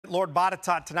Lord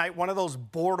Botetourt tonight, one of those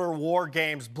border war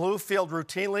games. Bluefield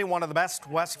routinely one of the best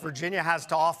West Virginia has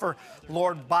to offer.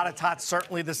 Lord Botetourt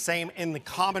certainly the same in the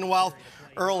Commonwealth.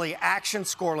 Early action,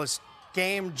 scoreless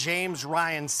game. James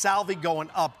Ryan Salvey going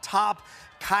up top.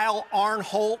 Kyle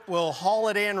Arnholt will haul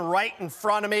it in right in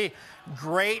front of me.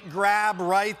 Great grab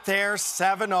right there.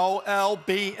 7-0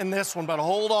 LB in this one, but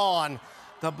hold on.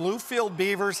 The Bluefield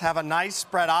Beavers have a nice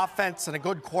spread offense and a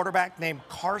good quarterback named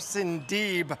Carson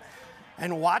Deeb.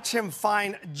 And watch him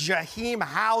find Jaheim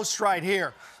House right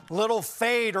here. Little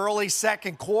fade early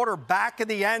second quarter, back of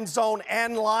the end zone,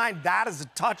 end line. That is a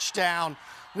touchdown.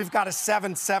 We've got a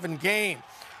 7-7 game.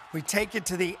 We take it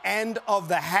to the end of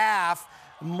the half.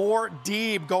 More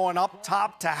Deeb going up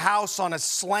top to House on a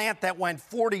slant that went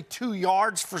 42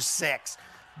 yards for 6.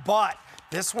 But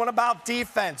this one about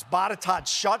defense. Botetourt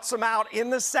shuts them out in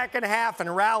the second half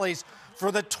and rallies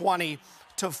for the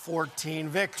 20-14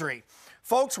 victory.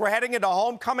 Folks, we're heading into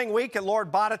homecoming week at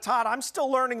Lord Botetourt. I'm still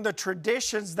learning the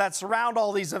traditions that surround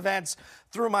all these events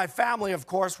through my family, of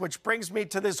course, which brings me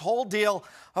to this whole deal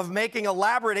of making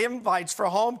elaborate invites for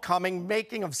homecoming,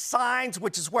 making of signs,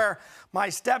 which is where my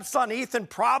stepson Ethan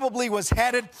probably was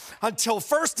headed until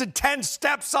 1st and 10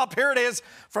 steps up. Here it is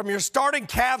from your starting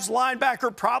Cavs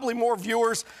linebacker. Probably more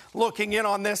viewers looking in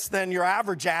on this than your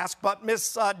average ask. But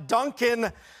Miss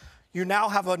Duncan, you now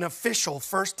have an official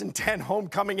 1st and 10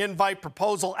 homecoming invite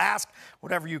proposal. Ask,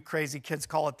 whatever you crazy kids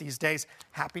call it these days.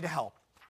 Happy to help.